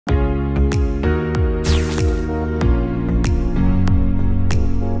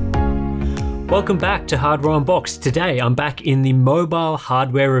Welcome back to Hardware Unboxed. Today I'm back in the mobile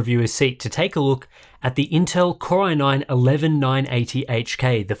hardware reviewer's seat to take a look at the Intel Core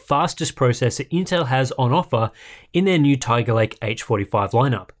i9-11980HK, the fastest processor Intel has on offer in their new Tiger Lake H45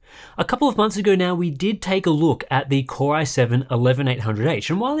 lineup. A couple of months ago now, we did take a look at the Core i7-11800H,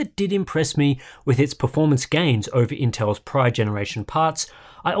 and while it did impress me with its performance gains over Intel's prior generation parts,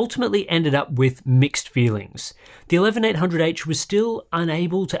 I ultimately ended up with mixed feelings. The 11800H was still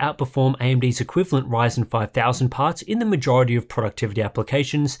unable to outperform AMD's equivalent Ryzen 5000 parts in the majority of productivity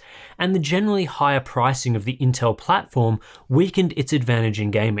applications, and the generally higher pricing of the Intel platform weakened its advantage in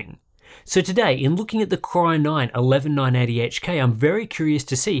gaming. So today, in looking at the Core i9-11980HK, I'm very curious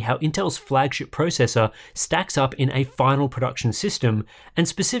to see how Intel's flagship processor stacks up in a final production system, and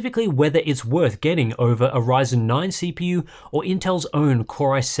specifically whether it's worth getting over a Ryzen 9 CPU or Intel's own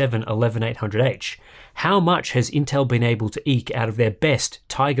Core i7-11800H. How much has Intel been able to eke out of their best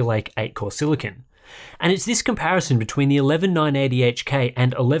Tiger Lake 8-core silicon? And it's this comparison between the 11980HK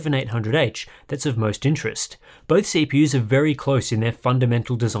and 11800H that's of most interest. Both CPUs are very close in their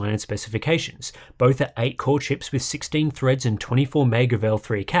fundamental design and specifications. Both are 8-core chips with 16 threads and 24 meg of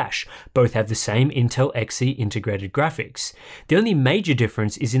L3 cache. Both have the same Intel Xe integrated graphics. The only major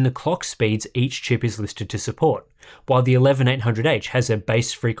difference is in the clock speeds each chip is listed to support. While the 11800H has a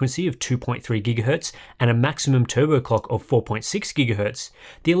base frequency of 2.3 GHz and a maximum turbo clock of 4.6 GHz,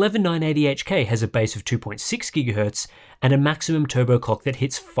 the 11980HK has a base of 2.6 GHz and a maximum turbo clock that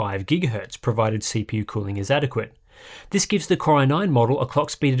hits 5 GHz, provided CPU cooling is adequate. This gives the Core i9 model a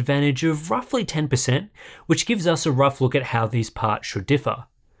clock speed advantage of roughly 10%, which gives us a rough look at how these parts should differ.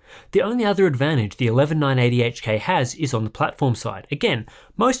 The only other advantage the 11980HK has is on the platform side. Again,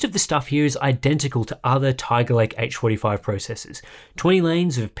 most of the stuff here is identical to other Tiger Lake H45 processors. 20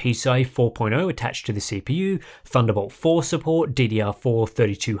 lanes of PCIe 4.0 attached to the CPU, Thunderbolt 4 support, DDR4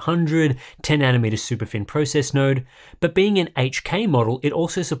 3200, 10nm superfin process node, but being an HK model, it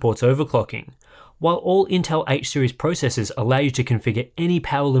also supports overclocking. While all Intel H series processors allow you to configure any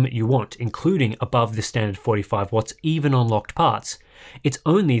power limit you want, including above the standard 45 watts even on locked parts, it's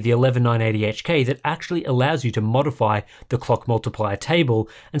only the 11980HK that actually allows you to modify the clock multiplier table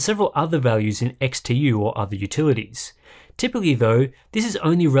and several other values in XTU or other utilities. Typically though, this is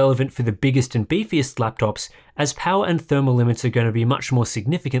only relevant for the biggest and beefiest laptops, as power and thermal limits are going to be much more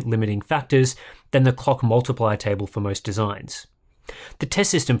significant limiting factors than the clock multiplier table for most designs. The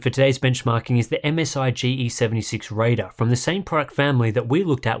test system for today's benchmarking is the MSI GE76 Raider from the same product family that we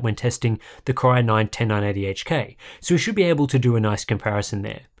looked at when testing the Core i9-10980HK, so we should be able to do a nice comparison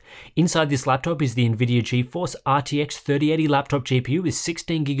there. Inside this laptop is the NVIDIA GeForce RTX 3080 laptop GPU with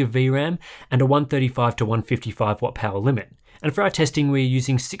 16GB of VRAM and a 135 to 155 watt power limit. And for our testing, we're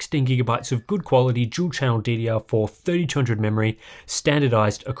using 16GB of good quality dual-channel DDR4 3200 memory,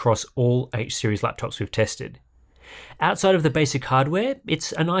 standardized across all H series laptops we've tested. Outside of the basic hardware,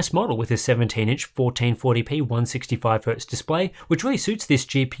 it's a nice model with a 17-inch 1440p 165Hz display, which really suits this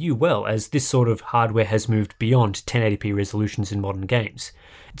GPU well, as this sort of hardware has moved beyond 1080p resolutions in modern games.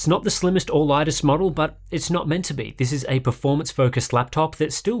 It's not the slimmest or lightest model, but it's not meant to be. This is a performance-focused laptop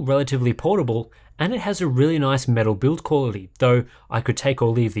that's still relatively portable, and it has a really nice metal build quality, though I could take or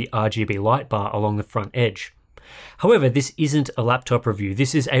leave the RGB light bar along the front edge. However, this isn't a laptop review,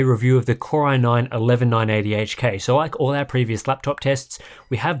 this is a review of the Core i9-11980HK, so like all our previous laptop tests,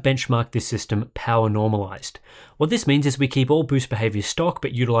 we have benchmarked this system power normalized. What this means is we keep all boost behavior stock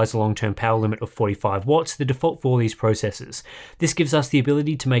but utilize a long-term power limit of 45 watts, the default for all these processors. This gives us the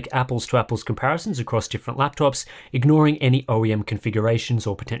ability to make apples to apples comparisons across different laptops, ignoring any OEM configurations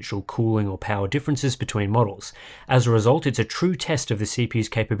or potential cooling or power differences between models. As a result, it's a true test of the CPU's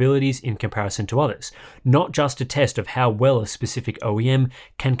capabilities in comparison to others, not just a test of how well a specific OEM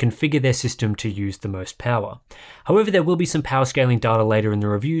can configure their system to use the most power. However, there will be some power scaling data later in the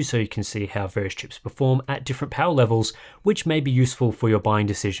review, so you can see how various chips perform at different power levels, which may be useful for your buying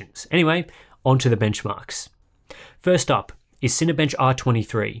decisions. Anyway, on to the benchmarks. First up is Cinebench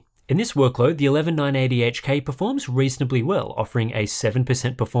R23. In this workload, the 11980HK performs reasonably well, offering a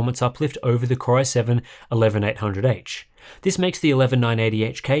 7% performance uplift over the Core i7-11800H. This makes the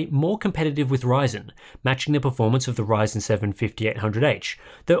 11980HK more competitive with Ryzen, matching the performance of the Ryzen 7 5800H,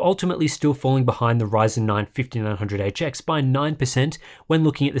 though ultimately still falling behind the Ryzen 9 5900HX by 9% when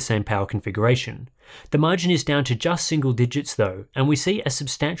looking at the same power configuration. The margin is down to just single digits though, and we see a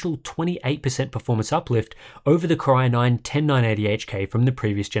substantial 28% performance uplift over the Core i9-10980HK from the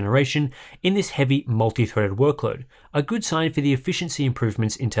previous generation in this heavy multi-threaded workload, a good sign for the efficiency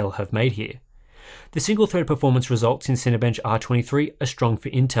improvements Intel have made here. The single-thread performance results in Cinebench R23 are strong for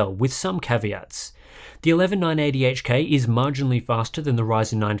Intel, with some caveats. The 11980HK is marginally faster than the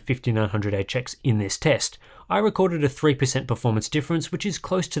Ryzen 9 5900HX in this test. I recorded a 3% performance difference, which is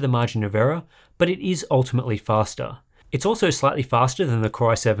close to the margin of error, but it is ultimately faster. It's also slightly faster than the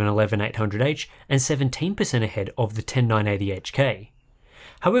Core i7 11800H and 17% ahead of the 10980HK.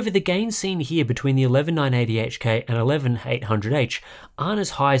 However, the gains seen here between the 11980HK and 11800H aren't as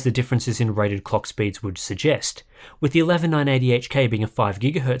high as the differences in rated clock speeds would suggest, with the 11980HK being a 5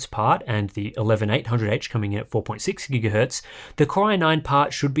 GHz part and the 11800H coming in at 4.6 GHz, the Core i9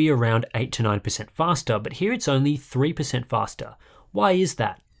 part should be around 8 to 9% faster, but here it's only 3% faster. Why is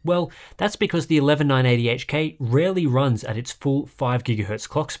that? Well, that's because the 11980HK rarely runs at its full 5 GHz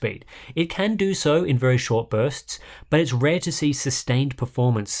clock speed. It can do so in very short bursts, but it's rare to see sustained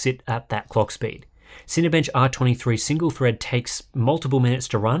performance sit at that clock speed. Cinebench R23 single thread takes multiple minutes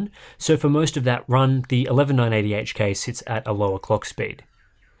to run, so for most of that run, the 11980HK sits at a lower clock speed.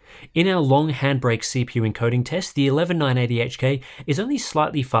 In our long handbrake CPU encoding test, the 11980HK is only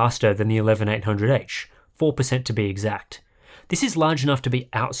slightly faster than the 11800H, 4% to be exact. This is large enough to be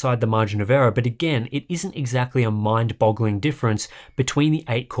outside the margin of error, but again, it isn't exactly a mind-boggling difference between the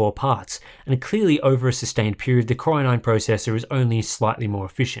 8 core parts, and clearly over a sustained period, the Core i9 processor is only slightly more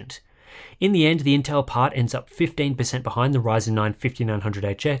efficient. In the end, the Intel part ends up 15% behind the Ryzen 9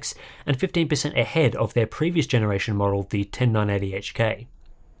 5900HX and 15% ahead of their previous generation model, the 10980HK.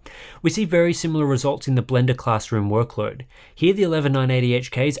 We see very similar results in the Blender classroom workload. Here the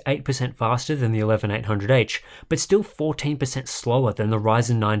 11980HK is 8% faster than the 11800H, but still 14% slower than the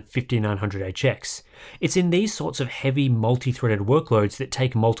Ryzen 9 5900HX. It's in these sorts of heavy multi-threaded workloads that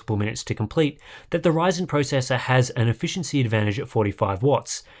take multiple minutes to complete that the Ryzen processor has an efficiency advantage at 45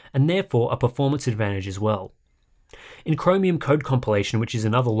 watts, and therefore a performance advantage as well. In Chromium code compilation, which is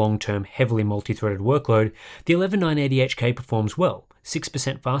another long-term, heavily multi-threaded workload, the 11980HK performs well,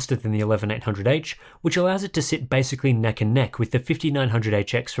 6% faster than the 11800H, which allows it to sit basically neck and neck with the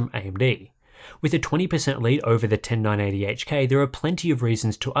 5900HX from AMD. With a 20% lead over the 10980HK, there are plenty of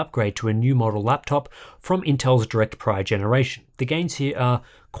reasons to upgrade to a new model laptop from Intel's direct prior generation. The gains here are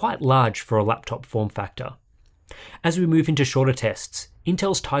quite large for a laptop form factor. As we move into shorter tests,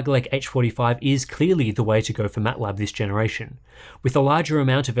 Intel's Tiger Lake H45 is clearly the way to go for MATLAB this generation. With a larger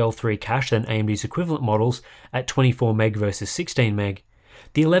amount of L3 cache than AMD's equivalent models at 24 meg versus 16 meg,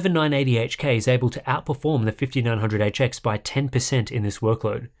 the 11980HK is able to outperform the 5900HX by 10% in this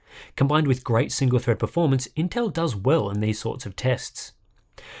workload. Combined with great single-thread performance, Intel does well in these sorts of tests.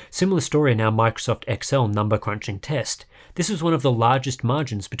 Similar story in our Microsoft Excel number crunching test. This was one of the largest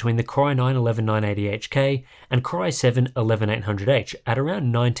margins between the Core i9 11980HK and Core i7 11800H at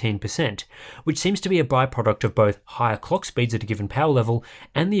around 19%, which seems to be a byproduct of both higher clock speeds at a given power level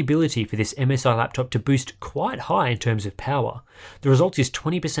and the ability for this MSI laptop to boost quite high in terms of power. The result is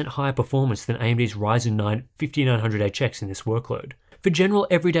 20% higher performance than AMD's Ryzen 9 5900HX in this workload. For general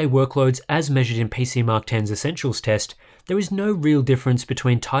everyday workloads as measured in PCMark 10's Essentials test, there is no real difference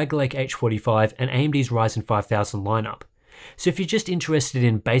between Tiger Lake H45 and AMD's Ryzen 5000 lineup. So if you're just interested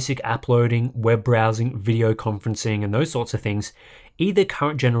in basic app loading, web browsing, video conferencing, and those sorts of things, either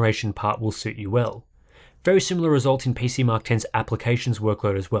current generation part will suit you well. Very similar result in PCMark 10's applications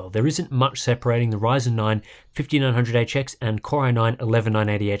workload as well. There isn't much separating the Ryzen 9 5900HX and Core i9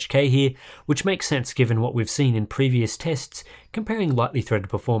 11980HK here, which makes sense given what we've seen in previous tests comparing lightly threaded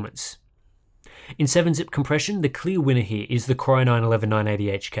performance. In 7-zip compression, the clear winner here is the Core i9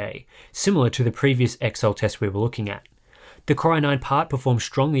 11980HK, similar to the previous XL test we were looking at. The Core i9 part performs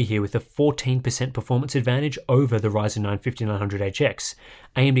strongly here with a 14% performance advantage over the Ryzen 9 5900HX.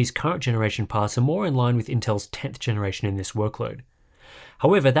 AMD's current generation parts are more in line with Intel's 10th generation in this workload.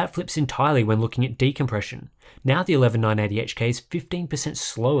 However, that flips entirely when looking at decompression. Now the 11980HK is 15%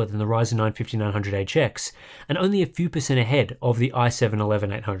 slower than the Ryzen 9 5900HX, and only a few percent ahead of the i7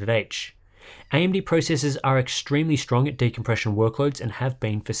 11800H. AMD processors are extremely strong at decompression workloads and have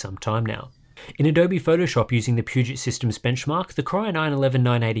been for some time now. In Adobe Photoshop using the Puget Systems benchmark, the Core i9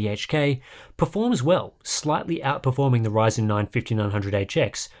 11980HK performs well, slightly outperforming the Ryzen 9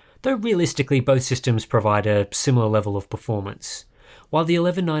 5900HX, though realistically both systems provide a similar level of performance. While the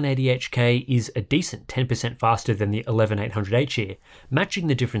 11980HK is a decent 10% faster than the 11800H here, matching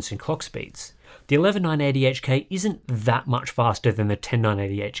the difference in clock speeds, the 11980HK isn't that much faster than the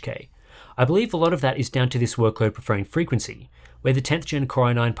 10980HK. I believe a lot of that is down to this workload preferring frequency, where the 10th gen Core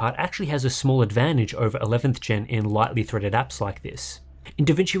i9 part actually has a small advantage over 11th gen in lightly threaded apps like this. In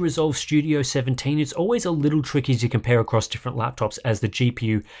DaVinci Resolve Studio 17, it's always a little tricky to compare across different laptops as the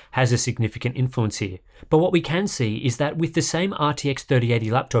GPU has a significant influence here. But what we can see is that with the same RTX 3080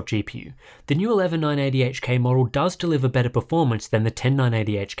 laptop GPU, the new 11980HK model does deliver better performance than the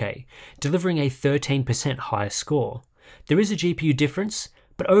 10980HK, delivering a 13% higher score. There is a GPU difference,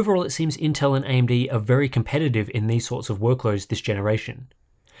 but overall it seems Intel and AMD are very competitive in these sorts of workloads this generation.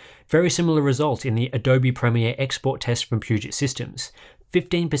 Very similar result in the Adobe Premiere export test from Puget Systems.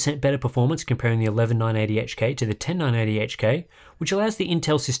 15% better performance comparing the 11980HK to the 10980HK, which allows the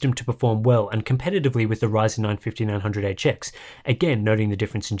Intel system to perform well and competitively with the Ryzen 9 5900HX, again noting the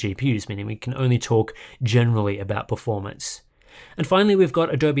difference in GPUs, meaning we can only talk generally about performance. And finally, we've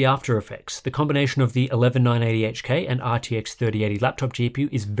got Adobe After Effects. The combination of the 11980HK and RTX 3080 laptop GPU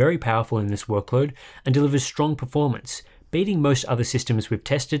is very powerful in this workload and delivers strong performance, beating most other systems we've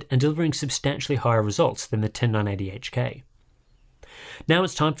tested and delivering substantially higher results than the 10980HK. Now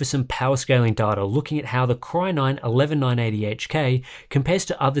it's time for some power scaling data looking at how the Core i9 11980HK compares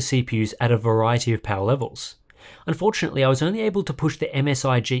to other CPUs at a variety of power levels. Unfortunately, I was only able to push the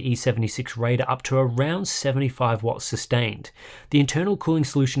MSI GE76 Raider up to around 75 watts sustained. The internal cooling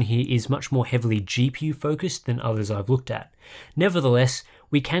solution here is much more heavily GPU focused than others I've looked at. Nevertheless,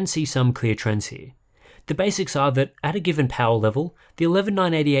 we can see some clear trends here. The basics are that at a given power level, the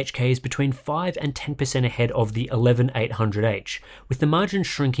 11980HK is between 5 and 10% ahead of the 11800H, with the margin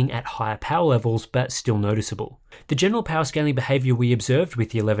shrinking at higher power levels but still noticeable. The general power scaling behavior we observed with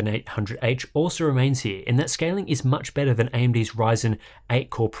the 11800H also remains here, in that scaling is much better than AMD's Ryzen 8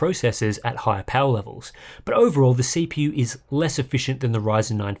 core processors at higher power levels, but overall the CPU is less efficient than the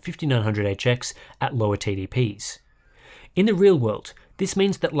Ryzen 9 5900HX at lower TDPs. In the real world, this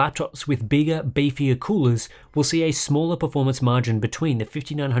means that laptops with bigger, beefier coolers will see a smaller performance margin between the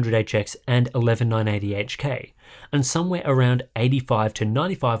 5900HX and 11980HK, and somewhere around 85 to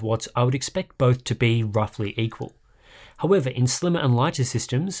 95 watts I would expect both to be roughly equal. However, in slimmer and lighter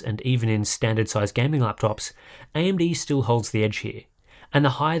systems, and even in standard size gaming laptops, AMD still holds the edge here, and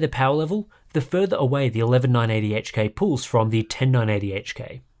the higher the power level, the further away the 11980HK pulls from the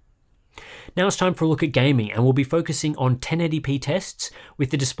 10980HK. Now it's time for a look at gaming, and we'll be focusing on 1080p tests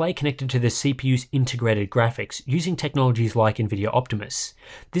with the display connected to the CPU's integrated graphics using technologies like NVIDIA Optimus.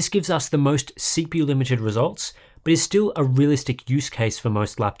 This gives us the most CPU limited results, but is still a realistic use case for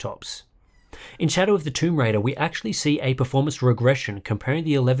most laptops. In Shadow of the Tomb Raider, we actually see a performance regression comparing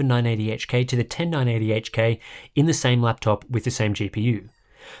the 11980HK to the 10980HK in the same laptop with the same GPU.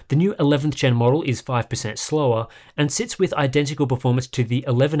 The new 11th gen model is 5% slower and sits with identical performance to the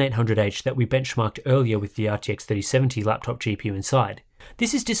 11800H that we benchmarked earlier with the RTX 3070 laptop GPU inside.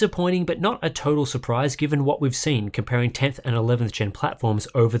 This is disappointing but not a total surprise given what we've seen comparing 10th and 11th gen platforms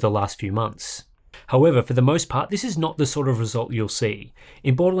over the last few months. However, for the most part, this is not the sort of result you'll see.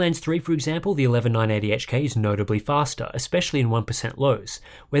 In Borderlands 3, for example, the 11980HK is notably faster, especially in 1% lows,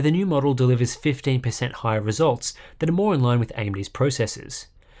 where the new model delivers 15% higher results that are more in line with AMD's processors.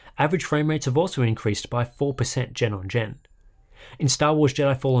 Average frame rates have also increased by 4% gen on gen. In Star Wars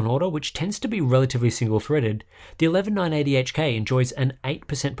Jedi Fallen Order, which tends to be relatively single-threaded, the 11980HK enjoys an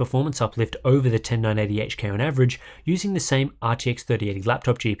 8% performance uplift over the 10980HK on average using the same RTX 3080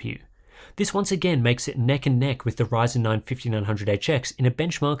 laptop GPU. This once again makes it neck and neck with the Ryzen 9 5900HX in a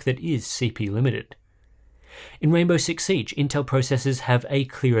benchmark that is CPU limited. In Rainbow Six Siege, Intel processors have a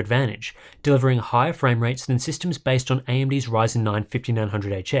clear advantage, delivering higher frame rates than systems based on AMD's Ryzen 9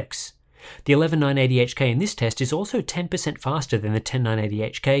 5900HX. The 11980HK in this test is also 10% faster than the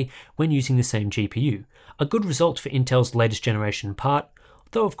 10980HK when using the same GPU, a good result for Intel's latest generation part,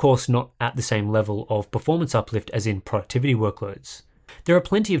 though of course not at the same level of performance uplift as in productivity workloads. There are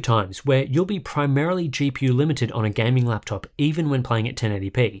plenty of times where you'll be primarily GPU limited on a gaming laptop even when playing at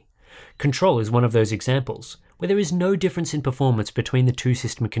 1080p. Control is one of those examples, where there is no difference in performance between the two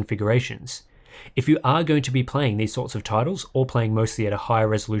system configurations. If you are going to be playing these sorts of titles, or playing mostly at a higher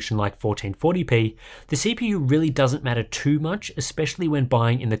resolution like 1440p, the CPU really doesn't matter too much, especially when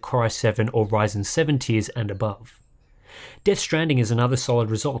buying in the Core i7 or Ryzen 7 tiers and above. Death Stranding is another solid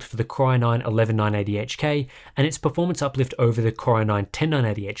result for the Core i9 11980HK and its performance uplift over the Core i9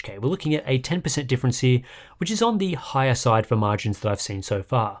 10980HK. We're looking at a 10% difference here, which is on the higher side for margins that I've seen so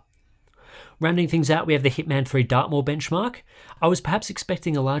far. Rounding things out, we have the Hitman 3 Dartmoor benchmark. I was perhaps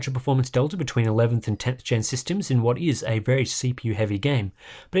expecting a larger performance delta between 11th and 10th gen systems in what is a very CPU heavy game,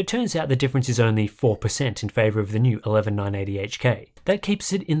 but it turns out the difference is only 4% in favour of the new 11980HK. That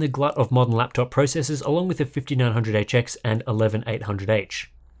keeps it in the glut of modern laptop processors along with the 5900HX and 11800H.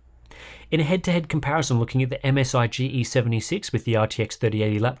 In a head-to-head comparison looking at the MSI GE76 with the RTX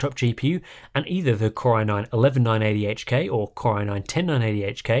 3080 laptop GPU and either the Core i9-11980HK or Core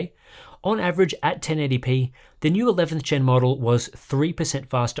i9-10980HK, on average at 1080p, the new 11th gen model was 3%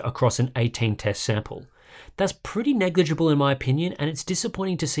 faster across an 18 test sample. That's pretty negligible in my opinion, and it's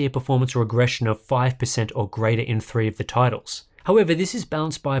disappointing to see a performance regression of 5% or greater in 3 of the titles. However, this is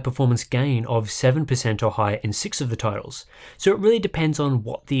balanced by a performance gain of 7% or higher in 6 of the titles, so it really depends on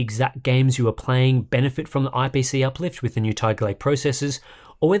what the exact games you are playing benefit from the IPC uplift with the new Tiger Lake processors,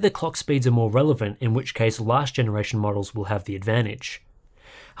 or whether clock speeds are more relevant, in which case last generation models will have the advantage.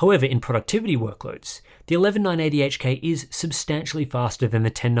 However, in productivity workloads, the 11980HK is substantially faster than the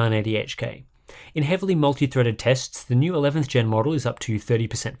 10980HK. In heavily multi-threaded tests, the new 11th gen model is up to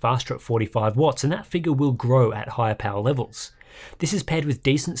 30% faster at 45 watts, and that figure will grow at higher power levels. This is paired with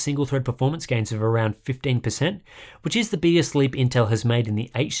decent single-thread performance gains of around 15%, which is the biggest leap Intel has made in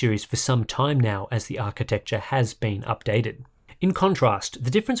the H series for some time now as the architecture has been updated. In contrast, the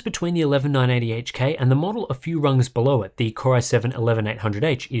difference between the 11980HK and the model a few rungs below it, the Core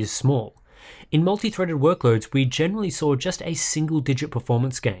i7-11800H, is small. In multi-threaded workloads, we generally saw just a single-digit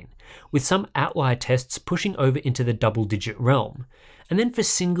performance gain, with some outlier tests pushing over into the double-digit realm. And then for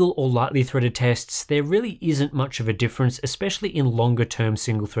single or lightly threaded tests, there really isn't much of a difference, especially in longer-term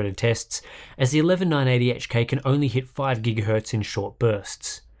single-threaded tests, as the 11980HK can only hit 5 GHz in short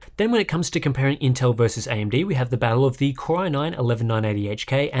bursts. Then when it comes to comparing Intel versus AMD, we have the battle of the Core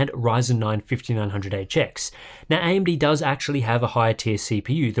i9-11980HK and Ryzen 9 5900HX. Now AMD does actually have a higher tier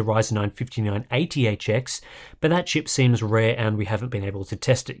CPU, the Ryzen 9 5980HX, but that chip seems rare and we haven't been able to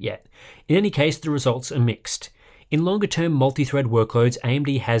test it yet. In any case, the results are mixed. In longer-term multi-thread workloads,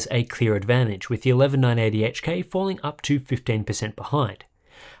 AMD has a clear advantage, with the 11980HK falling up to 15% behind.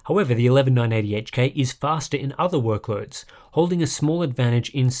 However, the 11980HK is faster in other workloads, holding a small advantage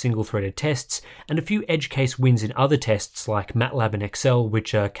in single-threaded tests and a few edge case wins in other tests like MATLAB and Excel,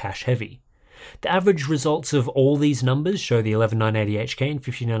 which are cache-heavy. The average results of all these numbers show the 11980HK and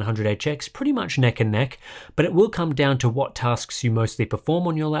 5900HX pretty much neck and neck, but it will come down to what tasks you mostly perform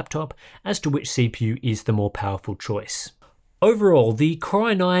on your laptop as to which CPU is the more powerful choice. Overall, the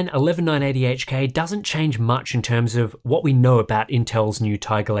Core i9-11980HK doesn't change much in terms of what we know about Intel's new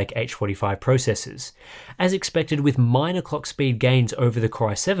Tiger Lake H45 processors. As expected, with minor clock speed gains over the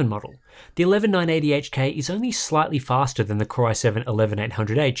Core i7 model, the 11980HK is only slightly faster than the Core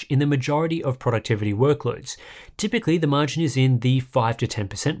i7-11800H in the majority of productivity workloads. Typically, the margin is in the 5 to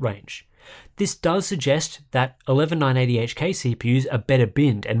 10% range. This does suggest that 11980HK CPUs are better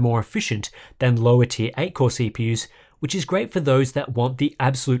binned and more efficient than lower tier 8-core CPUs, which is great for those that want the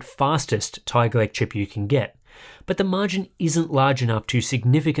absolute fastest Tiger Lake chip you can get. But the margin isn't large enough to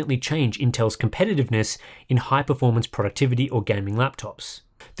significantly change Intel's competitiveness in high-performance productivity or gaming laptops.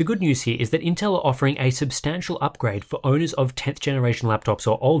 The good news here is that Intel are offering a substantial upgrade for owners of 10th generation laptops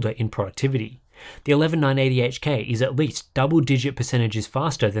or older in productivity. The 11980HK is at least double-digit percentages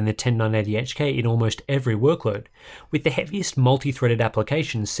faster than the 10980HK in almost every workload, with the heaviest multi-threaded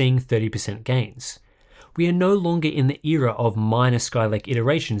applications seeing 30% gains. We are no longer in the era of minor Skylake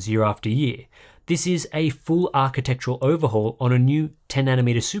iterations year after year. This is a full architectural overhaul on a new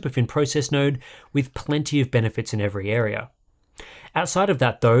 10nm superfin process node with plenty of benefits in every area. Outside of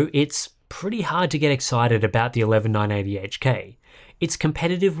that though, it's pretty hard to get excited about the 11980HK. It's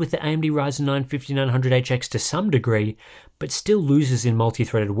competitive with the AMD Ryzen 9 5900HX to some degree, but still loses in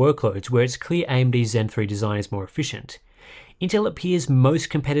multi-threaded workloads where it's clear AMD's Zen 3 design is more efficient. Intel appears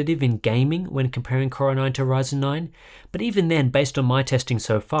most competitive in gaming when comparing Core i9 to Ryzen 9, but even then, based on my testing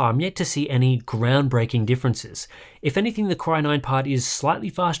so far, I'm yet to see any groundbreaking differences. If anything, the Core i9 part is slightly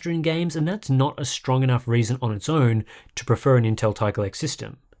faster in games, and that's not a strong enough reason on its own to prefer an Intel Tiger Lake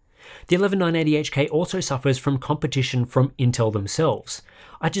system. The 11980HK also suffers from competition from Intel themselves.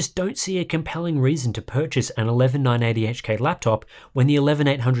 I just don't see a compelling reason to purchase an 11980HK laptop when the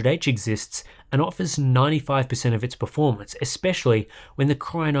 11800H exists and offers 95% of its performance, especially when the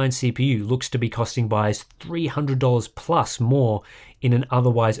Core i9 CPU looks to be costing buyers $300 plus more in an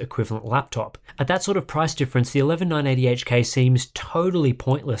otherwise equivalent laptop. At that sort of price difference, the 11980HK seems totally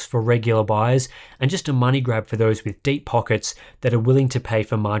pointless for regular buyers and just a money grab for those with deep pockets that are willing to pay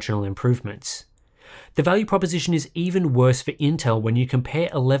for marginal improvements. The value proposition is even worse for Intel when you compare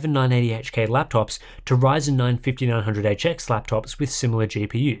 11980HK laptops to Ryzen 9 5900HX laptops with similar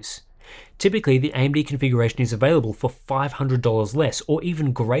GPUs. Typically, the AMD configuration is available for $500 less or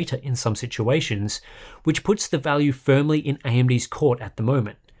even greater in some situations, which puts the value firmly in AMD's court at the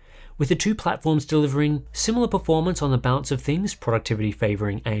moment. With the two platforms delivering similar performance on the balance of things, productivity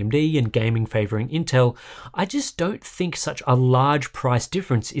favoring AMD and gaming favoring Intel, I just don't think such a large price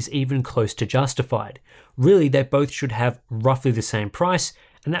difference is even close to justified. Really, they both should have roughly the same price,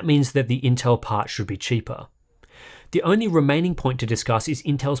 and that means that the Intel part should be cheaper. The only remaining point to discuss is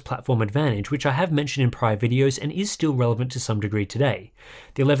Intel's platform advantage, which I have mentioned in prior videos and is still relevant to some degree today.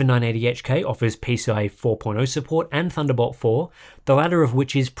 The 11980HK offers PCIe 4.0 support and Thunderbolt 4, the latter of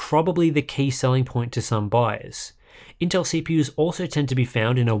which is probably the key selling point to some buyers. Intel CPUs also tend to be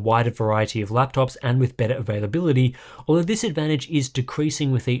found in a wider variety of laptops and with better availability, although this advantage is decreasing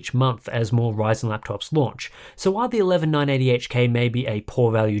with each month as more Ryzen laptops launch. So while the 11980HK may be a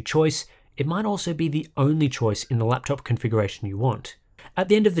poor value choice, it might also be the only choice in the laptop configuration you want. At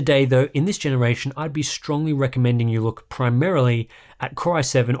the end of the day though, in this generation, I'd be strongly recommending you look primarily at Core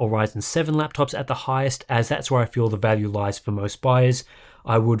i7 or Ryzen 7 laptops at the highest, as that's where I feel the value lies for most buyers.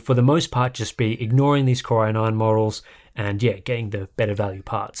 I would, for the most part, just be ignoring these Core i9 models and yeah, getting the better value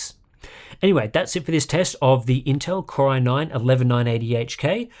parts. Anyway, that's it for this test of the Intel Core i9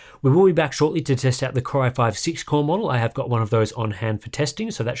 11980HK. We will be back shortly to test out the Core i5 6-core model. I have got one of those on hand for testing,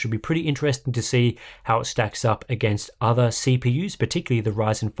 so that should be pretty interesting to see how it stacks up against other CPUs, particularly the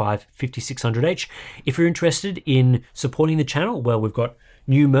Ryzen 5 5600H. If you're interested in supporting the channel, well, we've got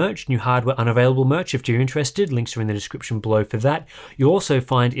new merch, new hardware unavailable merch. If you're interested, links are in the description below for that. You'll also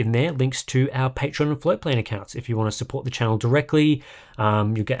find in there links to our Patreon and Floatplane accounts. If you want to support the channel directly,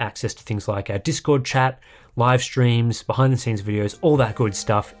 you'll get access to things like our Discord chat, live streams, behind the scenes videos, all that good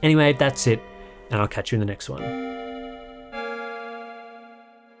stuff. Anyway, that's it, and I'll catch you in the next one.